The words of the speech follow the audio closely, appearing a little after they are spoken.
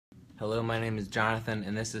Hello, my name is Jonathan,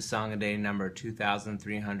 and this is Song a Day number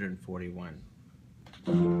 2341.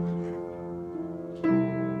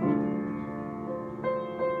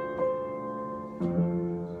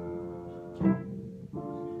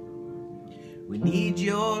 We need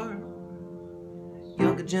your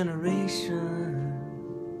younger generation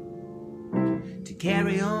to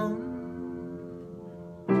carry on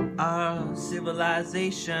our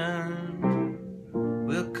civilization.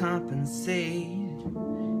 We'll compensate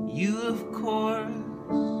you, of course,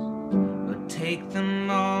 but take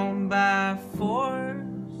them all by force.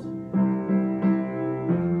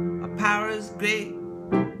 Our power is great,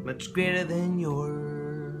 much greater than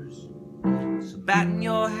yours. So batten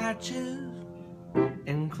your hatches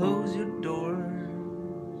and close your doors.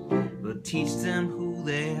 We'll teach them who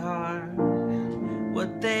they are and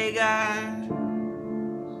what they got,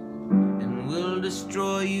 and we'll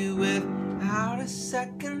destroy you without a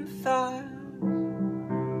second thought.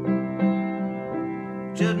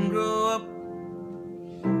 Children grow up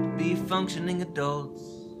to be functioning adults.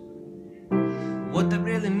 What that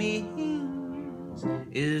really means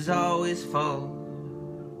is always false.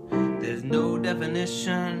 There's no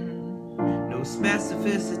definition, no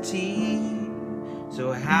specificity.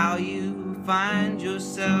 So how you find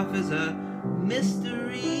yourself is a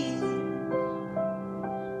mystery.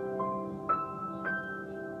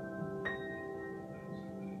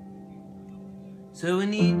 So we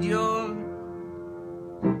need your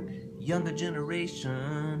younger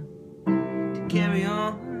generation to carry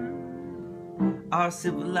on our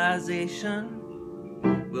civilization.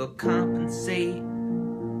 We'll compensate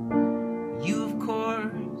you, of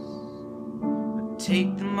course, but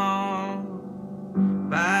take them all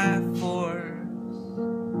by force.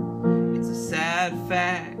 It's a sad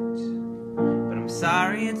fact, but I'm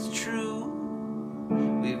sorry it's true.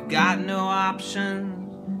 We've got no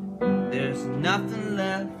options, there's nothing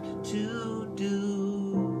left to do.